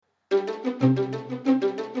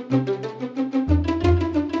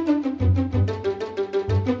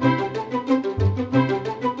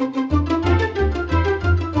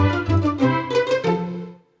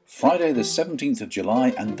Friday the 17th of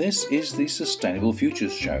July, and this is the Sustainable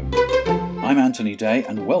Futures Show. I'm Anthony Day,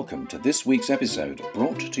 and welcome to this week's episode,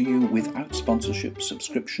 brought to you without sponsorship,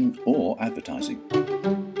 subscription or advertising.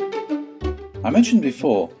 I mentioned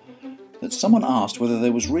before that someone asked whether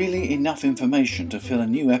there was really enough information to fill a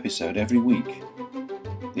new episode every week.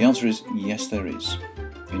 The answer is yes, there is.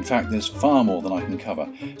 In fact, there's far more than I can cover,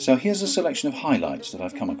 so here's a selection of highlights that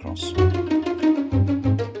I've come across.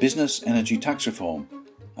 Business energy tax reform.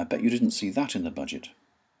 I bet you didn't see that in the budget.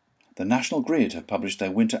 The National Grid have published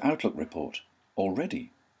their Winter Outlook report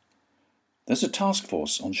already. There's a task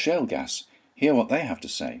force on shale gas. Hear what they have to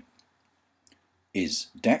say. Is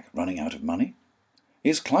DECC running out of money?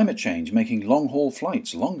 Is climate change making long-haul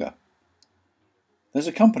flights longer? There's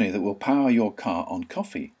a company that will power your car on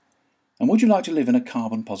coffee. And would you like to live in a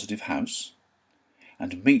carbon-positive house?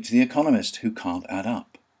 And meet the economist who can't add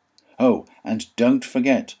up. Oh, and don't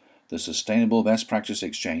forget the Sustainable Best Practice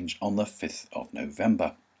Exchange on the 5th of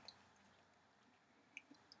November.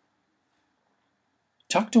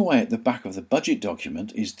 Tucked away at the back of the budget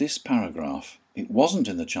document is this paragraph. It wasn't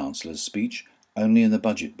in the Chancellor's speech, only in the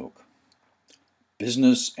budget book.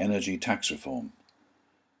 Business energy tax reform.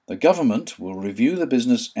 The government will review the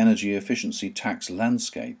business energy efficiency tax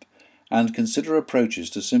landscape and consider approaches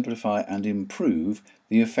to simplify and improve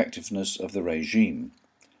the effectiveness of the regime.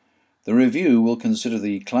 The review will consider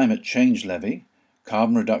the Climate Change Levy,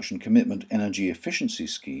 Carbon Reduction Commitment Energy Efficiency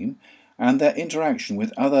Scheme, and their interaction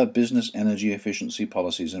with other business energy efficiency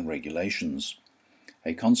policies and regulations.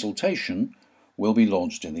 A consultation will be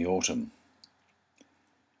launched in the autumn.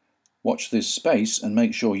 Watch this space and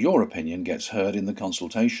make sure your opinion gets heard in the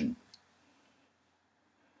consultation.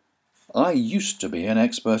 I used to be an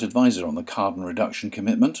expert advisor on the carbon reduction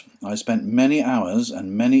commitment. I spent many hours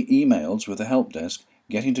and many emails with the help desk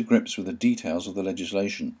getting to grips with the details of the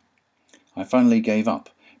legislation. I finally gave up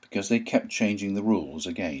because they kept changing the rules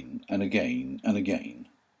again and again and again.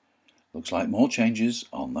 Looks like more changes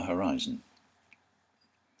on the horizon.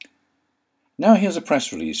 Now here's a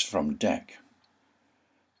press release from DECC.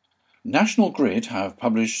 National Grid have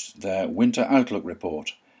published their Winter Outlook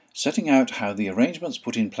report, setting out how the arrangements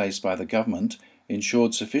put in place by the government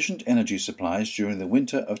ensured sufficient energy supplies during the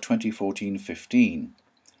winter of 2014-15.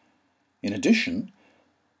 In addition,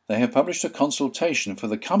 they have published a consultation for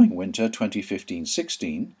the coming winter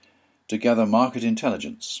 2015-16 to gather market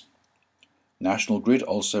intelligence. National Grid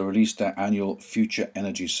also released their annual Future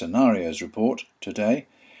Energy Scenarios report today,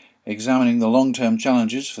 examining the long-term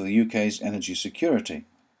challenges for the UK's energy security.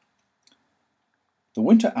 The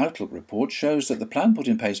Winter Outlook report shows that the plan put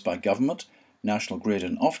in place by government, National Grid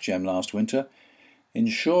and Ofgem last winter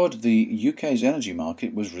ensured the UK's energy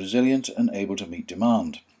market was resilient and able to meet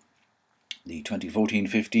demand. The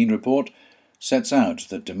 2014-15 report sets out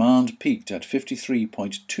that demand peaked at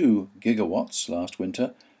 53.2 gigawatts last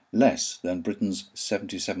winter, less than Britain's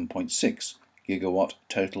 77.6 gigawatt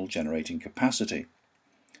total generating capacity.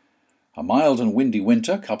 A mild and windy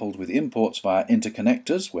winter, coupled with imports via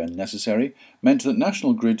interconnectors when necessary, meant that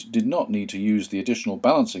National Grid did not need to use the additional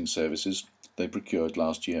balancing services they procured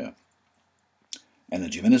last year.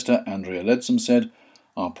 Energy Minister Andrea Leadsom said,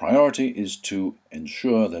 "Our priority is to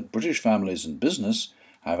ensure that British families and business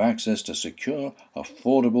have access to secure,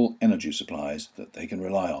 affordable energy supplies that they can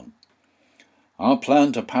rely on. Our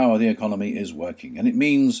plan to power the economy is working, and it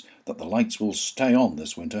means that the lights will stay on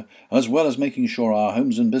this winter, as well as making sure our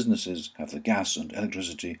homes and businesses have the gas and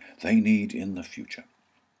electricity they need in the future."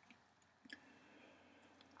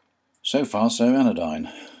 So far, so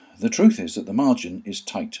anodyne. The truth is that the margin is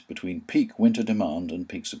tight between peak winter demand and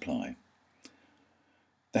peak supply.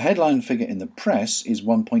 The headline figure in the press is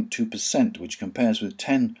 1.2%, which compares with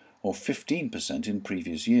 10 or 15% in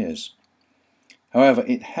previous years. However,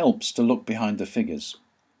 it helps to look behind the figures.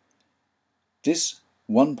 This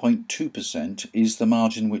 1.2% is the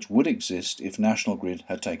margin which would exist if National Grid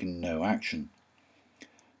had taken no action.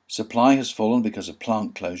 Supply has fallen because of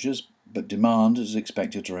plant closures, but demand is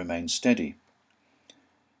expected to remain steady.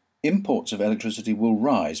 Imports of electricity will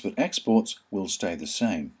rise, but exports will stay the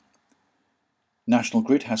same. National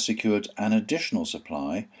Grid has secured an additional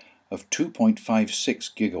supply of 2.56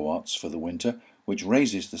 gigawatts for the winter, which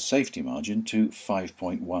raises the safety margin to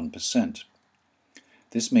 5.1%.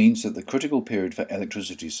 This means that the critical period for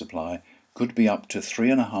electricity supply could be up to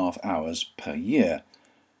 3.5 hours per year.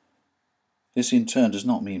 This in turn does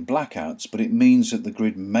not mean blackouts, but it means that the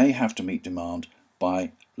grid may have to meet demand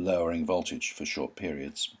by lowering voltage for short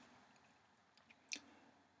periods.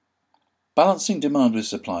 Balancing demand with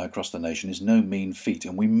supply across the nation is no mean feat,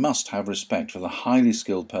 and we must have respect for the highly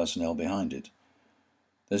skilled personnel behind it.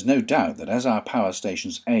 There's no doubt that as our power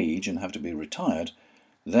stations age and have to be retired,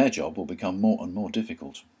 their job will become more and more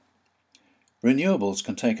difficult. Renewables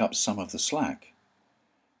can take up some of the slack.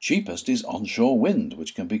 Cheapest is onshore wind,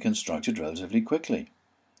 which can be constructed relatively quickly.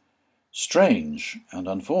 Strange and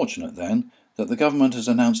unfortunate, then, that the government has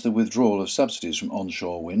announced the withdrawal of subsidies from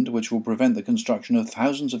onshore wind, which will prevent the construction of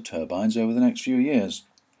thousands of turbines over the next few years.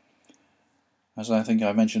 As I think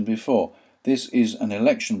I mentioned before, this is an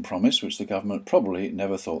election promise which the government probably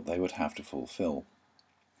never thought they would have to fulfil.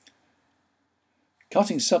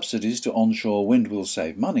 Cutting subsidies to onshore wind will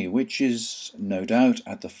save money, which is no doubt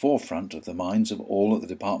at the forefront of the minds of all at the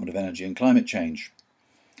Department of Energy and Climate Change.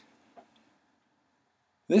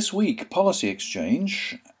 This week, Policy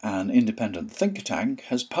Exchange, an independent think tank,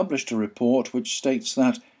 has published a report which states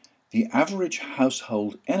that the average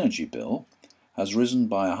household energy bill has risen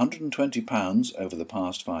by £120 over the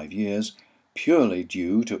past 5 years, purely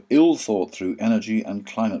due to ill-thought-through energy and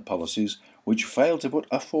climate policies which fail to put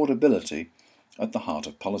affordability at the heart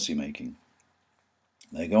of policy making.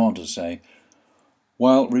 They go on to say,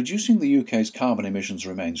 while reducing the UK's carbon emissions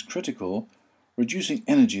remains critical, reducing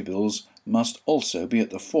energy bills must also be at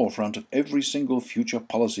the forefront of every single future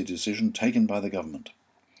policy decision taken by the government.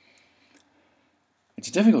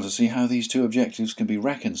 It's difficult to see how these two objectives can be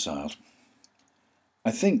reconciled.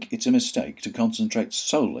 I think it's a mistake to concentrate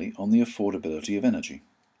solely on the affordability of energy.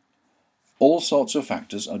 All sorts of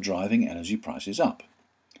factors are driving energy prices up.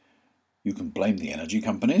 You can blame the energy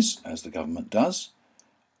companies, as the government does,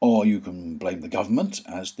 or you can blame the government,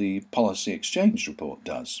 as the Policy Exchange report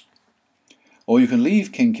does. Or you can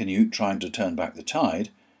leave King Canute trying to turn back the tide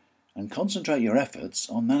and concentrate your efforts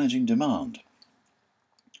on managing demand.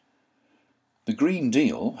 The Green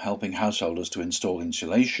Deal, helping householders to install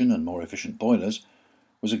insulation and more efficient boilers,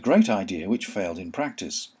 was a great idea which failed in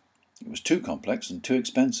practice. It was too complex and too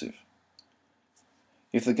expensive.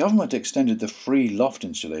 If the government extended the free loft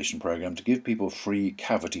insulation programme to give people free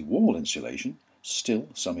cavity wall insulation, still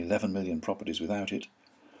some 11 million properties without it,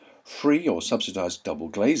 free or subsidised double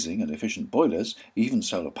glazing and efficient boilers, even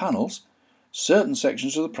solar panels, certain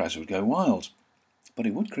sections of the press would go wild. But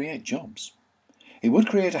it would create jobs. It would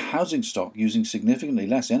create a housing stock using significantly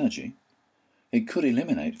less energy. It could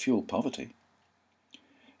eliminate fuel poverty.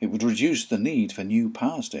 It would reduce the need for new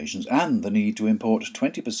power stations and the need to import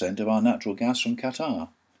 20% of our natural gas from Qatar.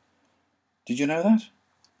 Did you know that?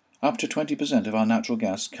 Up to 20% of our natural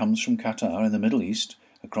gas comes from Qatar in the Middle East,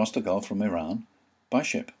 across the Gulf from Iran, by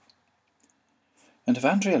ship. And if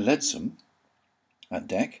Andrea Leadsom, at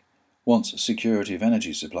DECC, wants security of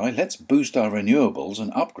energy supply, let's boost our renewables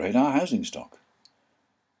and upgrade our housing stock.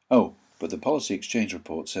 Oh, but the Policy Exchange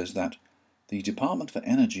report says that the Department for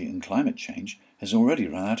Energy and Climate Change has already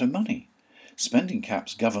run out of money. Spending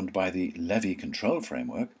caps governed by the levy control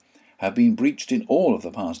framework have been breached in all of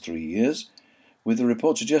the past 3 years, with the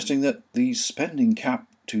report suggesting that the spending cap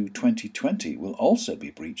to 2020 will also be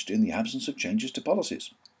breached in the absence of changes to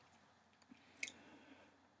policies.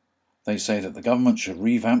 They say that the government should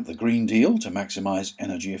revamp the Green Deal to maximise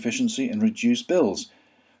energy efficiency and reduce bills,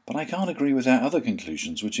 but I can't agree with their other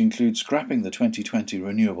conclusions, which include scrapping the 2020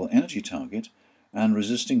 renewable energy target and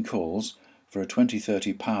resisting calls for a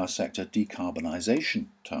 2030 power sector decarbonisation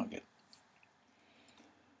target.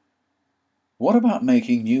 What about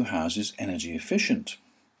making new houses energy efficient?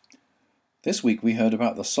 This week we heard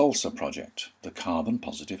about the SOLCER project, the Carbon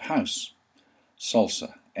Positive House.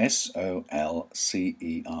 SOLCER, S-O-L-C-E-R.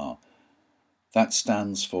 That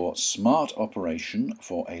stands for Smart Operation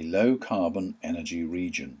for a Low Carbon Energy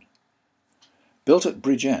Region. Built at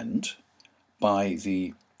Bridgend by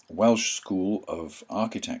the Welsh School of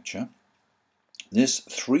Architecture, this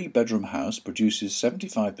 3-bedroom house produces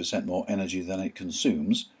 75% more energy than it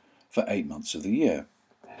consumes for 8 months of the year.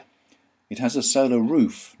 It has a solar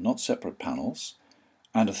roof, not separate panels,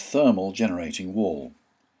 and a thermal generating wall.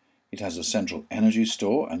 It has a central energy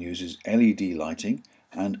store and uses LED lighting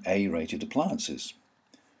and A-rated appliances.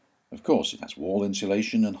 Of course, it has wall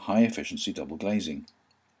insulation and high-efficiency double glazing.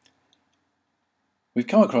 We've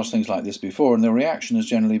come across things like this before, and the reaction has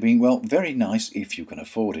generally been, well, very nice if you can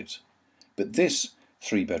afford it. But this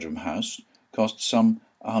 3-bedroom house cost some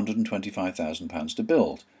 £125,000 to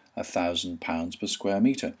build, £1,000 per square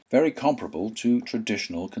metre, very comparable to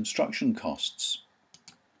traditional construction costs.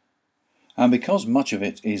 And because much of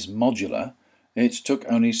it is modular, it took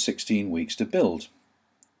only 16 weeks to build.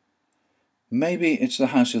 Maybe it's the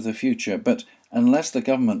house of the future, but unless the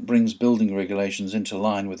government brings building regulations into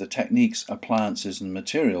line with the techniques, appliances and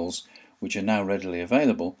materials which are now readily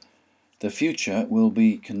available, The future will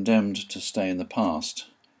be condemned to stay in the past,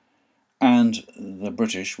 and the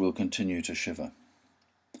British will continue to shiver.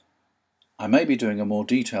 I may be doing a more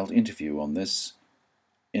detailed interview on this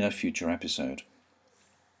in a future episode.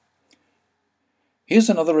 Here's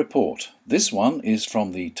another report. This one is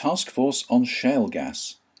from the Task Force on Shale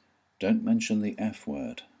Gas. Don't mention the F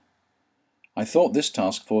word. I thought this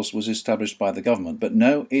task force was established by the government, but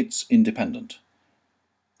no, it's independent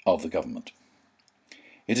of the government.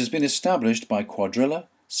 It has been established by Quadrilla,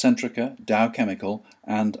 Centrica, Dow Chemical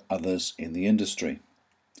and others in the industry.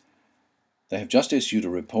 They have just issued a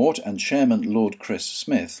report, and Chairman Lord Chris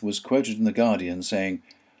Smith was quoted in The Guardian saying,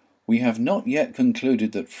 "We have not yet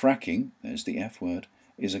concluded that fracking," there's the F word,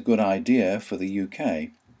 "is a good idea for the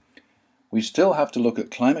UK. We still have to look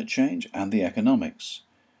at climate change and the economics.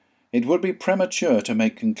 It would be premature to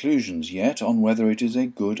make conclusions yet on whether it is a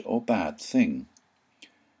good or bad thing.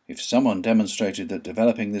 If someone demonstrated that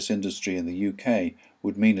developing this industry in the UK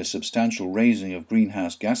would mean a substantial raising of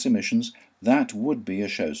greenhouse gas emissions, that would be a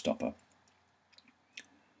showstopper."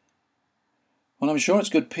 Well, I'm sure it's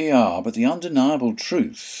good PR, but the undeniable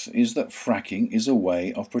truth is that fracking is a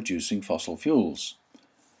way of producing fossil fuels.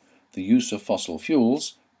 The use of fossil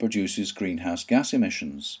fuels produces greenhouse gas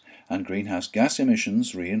emissions, and greenhouse gas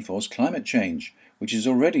emissions reinforce climate change, which is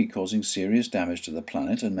already causing serious damage to the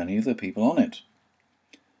planet and many of the people on it.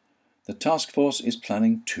 The task force is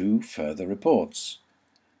planning 2 further reports.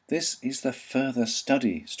 This is the further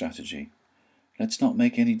study strategy. Let's not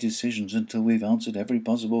make any decisions until we've answered every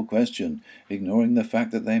possible question, ignoring the fact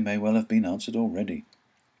that they may well have been answered already.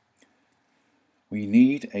 We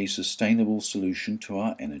need a sustainable solution to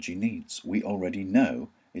our energy needs. We already know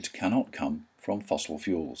it cannot come from fossil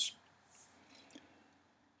fuels.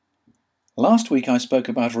 Last week I spoke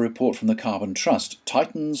about a report from the Carbon Trust,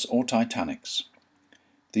 Titans or Titanics.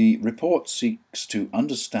 The report seeks to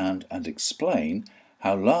understand and explain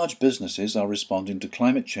how large businesses are responding to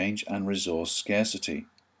climate change and resource scarcity.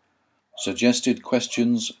 Suggested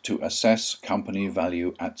questions to assess company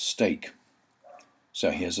value at stake.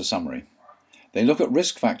 So here's a summary. They look at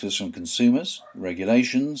risk factors from consumers,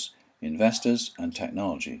 regulations, investors and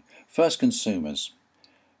technology. First, consumers.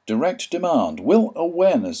 Direct demand. Will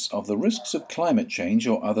awareness of the risks of climate change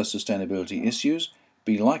or other sustainability issues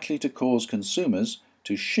be likely to cause consumers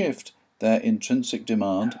to shift their intrinsic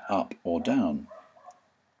demand up or down?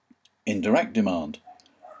 Indirect demand.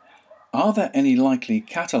 Are there any likely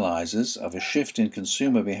catalyzers of a shift in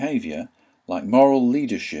consumer behaviour, like moral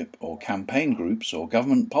leadership or campaign groups or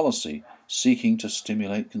government policy seeking to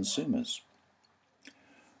stimulate consumers?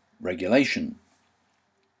 Regulation.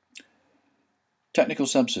 Technical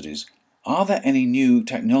subsidies. Are there any new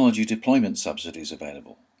technology deployment subsidies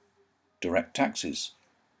available? Direct taxes.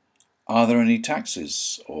 Are there any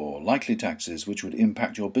taxes or likely taxes which would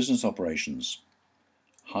impact your business operations?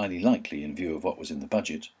 Highly likely in view of what was in the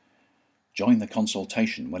budget. Join the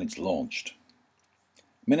consultation when it's launched.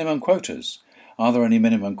 Minimum quotas. Are there any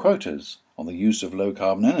minimum quotas on the use of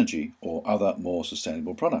low-carbon energy or other more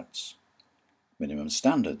sustainable products? Minimum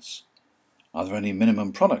standards. Are there any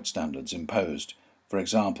minimum product standards imposed, for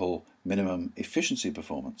example, minimum efficiency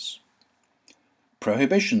performance?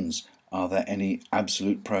 Prohibitions. Are there any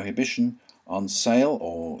absolute prohibition on sale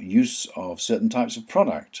or use of certain types of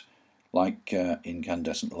product, like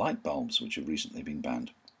incandescent light bulbs, which have recently been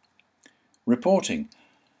banned? Reporting.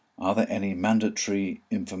 Are there any mandatory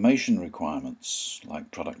information requirements,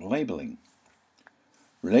 like product labelling?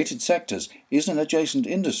 Related sectors. Is an adjacent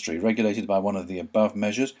industry regulated by one of the above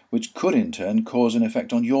measures, which could in turn cause an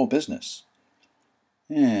effect on your business?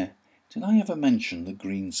 Did I ever mention the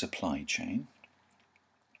green supply chain?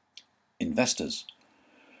 Investors.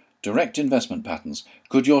 Direct investment patterns.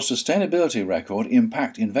 Could your sustainability record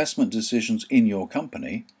impact investment decisions in your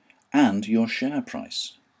company and your share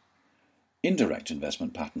price? Indirect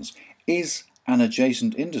investment patterns. Is an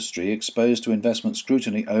adjacent industry exposed to investment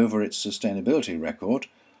scrutiny over its sustainability record,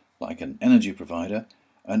 like an energy provider?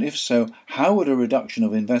 And if so, how would a reduction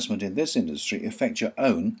of investment in this industry affect your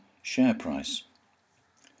own share price?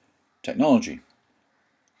 Technology.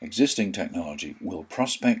 Existing technology. Will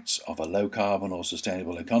prospects of a low-carbon or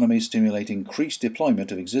sustainable economy stimulate increased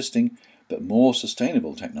deployment of existing but more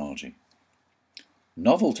sustainable technology?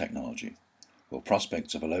 Novel technology. Will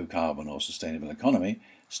prospects of a low-carbon or sustainable economy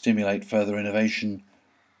stimulate further innovation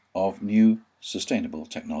of new sustainable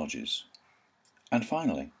technologies? And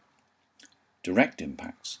finally, direct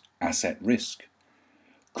impacts. Asset risk.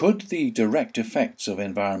 Could the direct effects of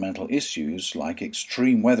environmental issues like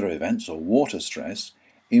extreme weather events or water stress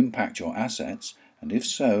impact your assets, and if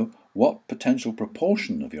so, what potential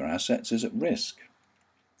proportion of your assets is at risk?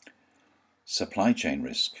 Supply chain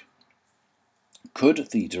risk. Could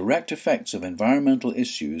the direct effects of environmental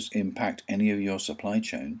issues impact any of your supply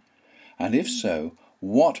chain? And if so,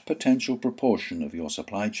 what potential proportion of your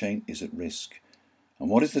supply chain is at risk? And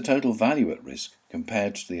what is the total value at risk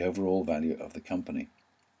compared to the overall value of the company?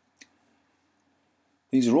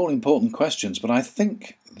 These are all important questions, but I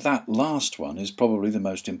think that last one is probably the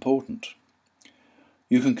most important.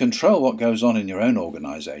 You can control what goes on in your own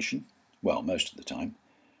organisation, well, most of the time,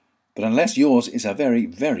 but unless yours is a very,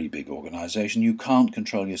 very big organisation, you can't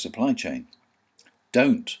control your supply chain.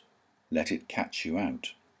 Don't let it catch you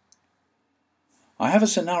out. I have a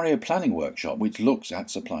scenario planning workshop which looks at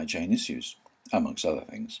supply chain issues, amongst other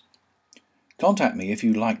things. Contact me if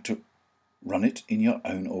you'd like to run it in your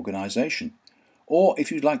own organisation, or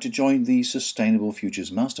if you'd like to join the Sustainable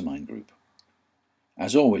Futures Mastermind group.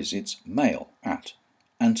 As always, it's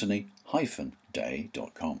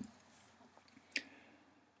mail@anthony-day.com.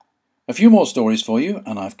 A few more stories for you,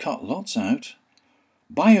 and I've cut lots out.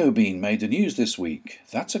 BioBean made the news this week.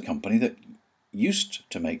 That's a company that used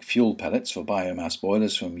to make fuel pellets for biomass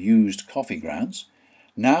boilers from used coffee grounds.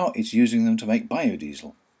 Now it's using them to make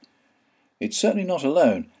biodiesel. It's certainly not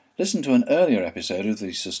alone. Listen to an earlier episode of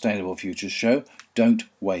the Sustainable Futures show, Don't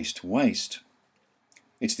Waste Waste.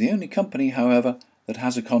 It's the only company, however, that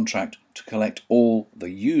has a contract to collect all the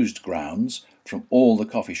used grounds from all the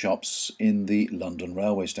coffee shops in the London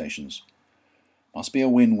railway stations. Must be a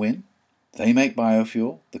win-win. They make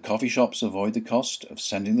biofuel, the coffee shops avoid the cost of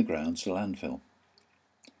sending the grounds to landfill.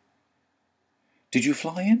 Did you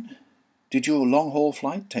fly in? Did your long-haul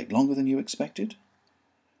flight take longer than you expected?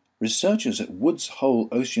 Researchers at Woods Hole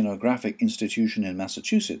Oceanographic Institution in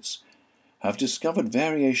Massachusetts have discovered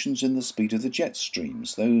variations in the speed of the jet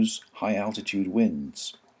streams, those high-altitude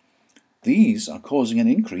winds. These are causing an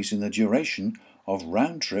increase in the duration of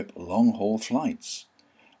round-trip long-haul flights.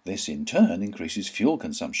 This in turn increases fuel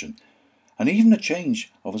consumption, and even a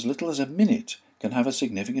change of as little as a minute can have a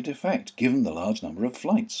significant effect given the large number of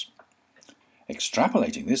flights.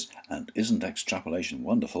 Extrapolating this, and isn't extrapolation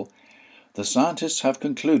wonderful, the scientists have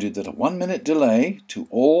concluded that a 1-minute delay to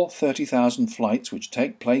all 30,000 flights which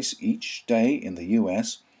take place each day in the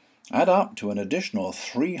US add up to an additional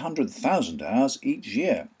 300,000 hours each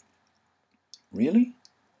year. Really?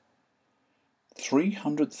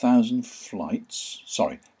 30,000 flights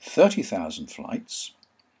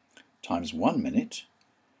times 1 minute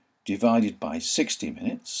divided by 60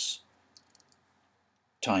 minutes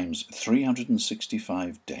times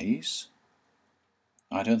 365 days?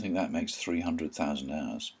 I don't think that makes 300,000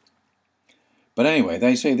 hours. But anyway,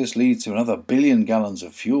 they say this leads to another 1 billion gallons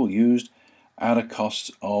of fuel used at a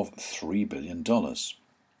cost of $3 billion.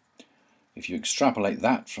 If you extrapolate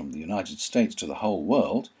that from the United States to the whole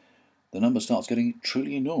world, the number starts getting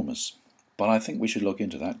truly enormous. But I think we should look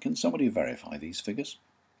into that. Can somebody verify these figures?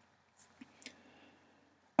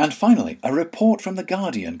 And finally, a report from The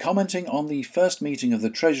Guardian commenting on the first meeting of the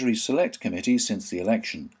Treasury Select Committee since the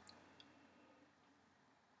election.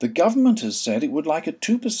 The government has said it would like a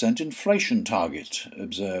 2% inflation target,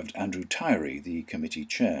 observed Andrew Tyree, the committee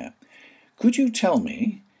chair. Could you tell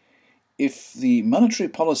me if the Monetary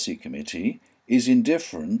Policy Committee is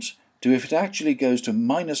indifferent to if it actually goes to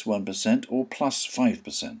 -1% or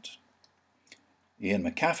 +5%? Ian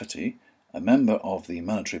McCafferty, a member of the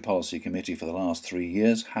Monetary Policy Committee for the last 3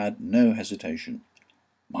 years, had no hesitation.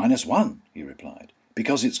 -1, he replied,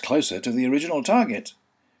 because it's closer to the original target.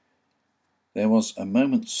 There was a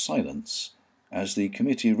moment's silence as the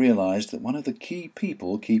committee realised that one of the key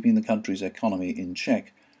people keeping the country's economy in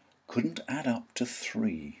check couldn't add up to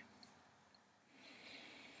 3.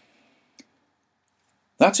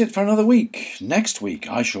 That's it for another week. Next week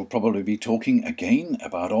I shall probably be talking again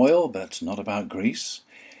about oil, but not about Greece.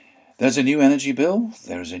 There's a new energy bill,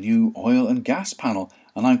 there is a new oil and gas panel,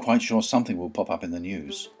 and I'm quite sure something will pop up in the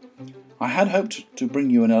news. I had hoped to bring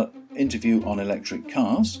you an interview on electric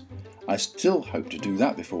cars. I still hope to do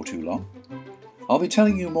that before too long. I'll be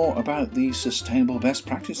telling you more about the Sustainable Best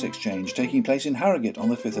Practice Exchange taking place in Harrogate on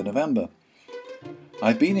the 5th of November.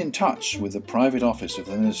 I've been in touch with the private office of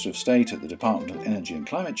the Minister of State at the Department of Energy and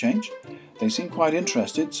Climate Change. They seem quite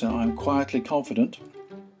interested, so I'm quietly confident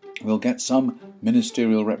we'll get some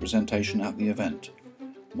ministerial representation at the event.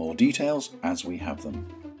 More details as we have them.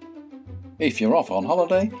 If you're off on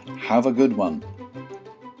holiday, have a good one.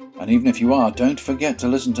 And even if you are, don't forget to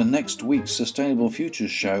listen to next week's Sustainable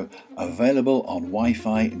Futures show, available on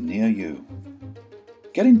Wi-Fi near you.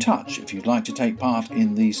 Get in touch if you'd like to take part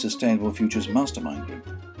in the Sustainable Futures Mastermind group.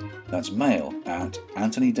 That's mail at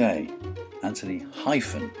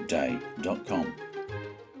anthony-day.com.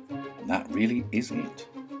 And that really is it.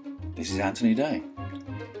 This is Anthony Day.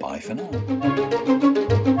 Bye for now.